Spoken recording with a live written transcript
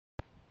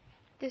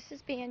This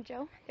is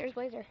Banjo. There's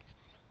Blazer.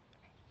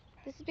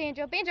 This is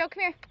Banjo. Banjo,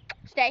 come here.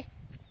 Stay.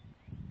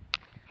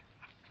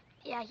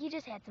 Yeah, he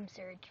just had some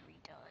surgery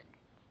done.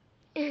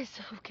 It's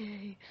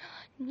okay.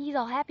 He's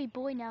a happy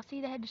boy now.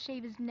 See, they had to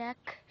shave his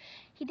neck.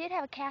 He did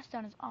have a cast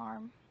on his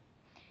arm.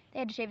 They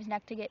had to shave his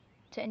neck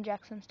to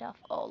inject some stuff.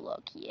 Oh,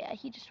 look. Yeah,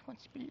 he just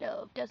wants to be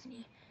loved, doesn't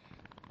he?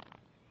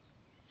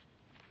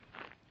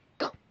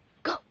 Go.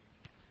 Go.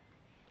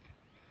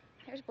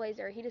 There's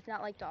Blazer. He does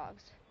not like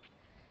dogs.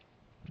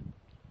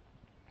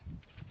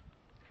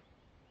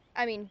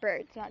 I mean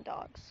birds, not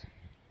dogs.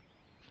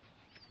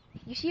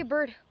 You see a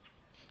bird?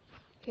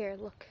 Here,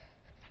 look.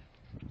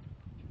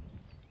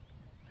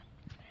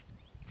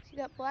 See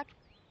that black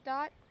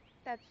dot?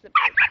 That's the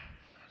bird.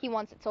 He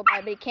wants it so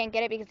bad, but he can't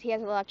get it because he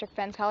has an electric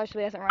fence collar, so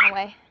he doesn't run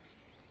away.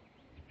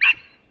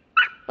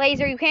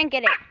 Blazer, you can't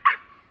get it.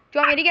 Do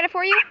you want me to get it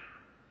for you?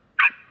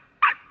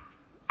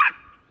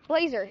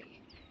 Blazer.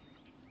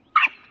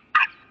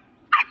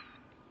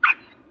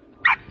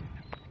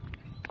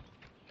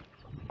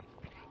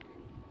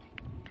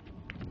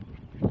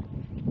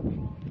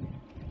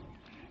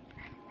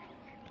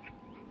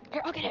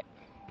 Here, I'll get it.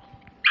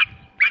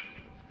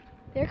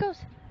 There it goes.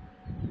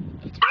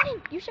 It's running.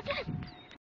 You should fly.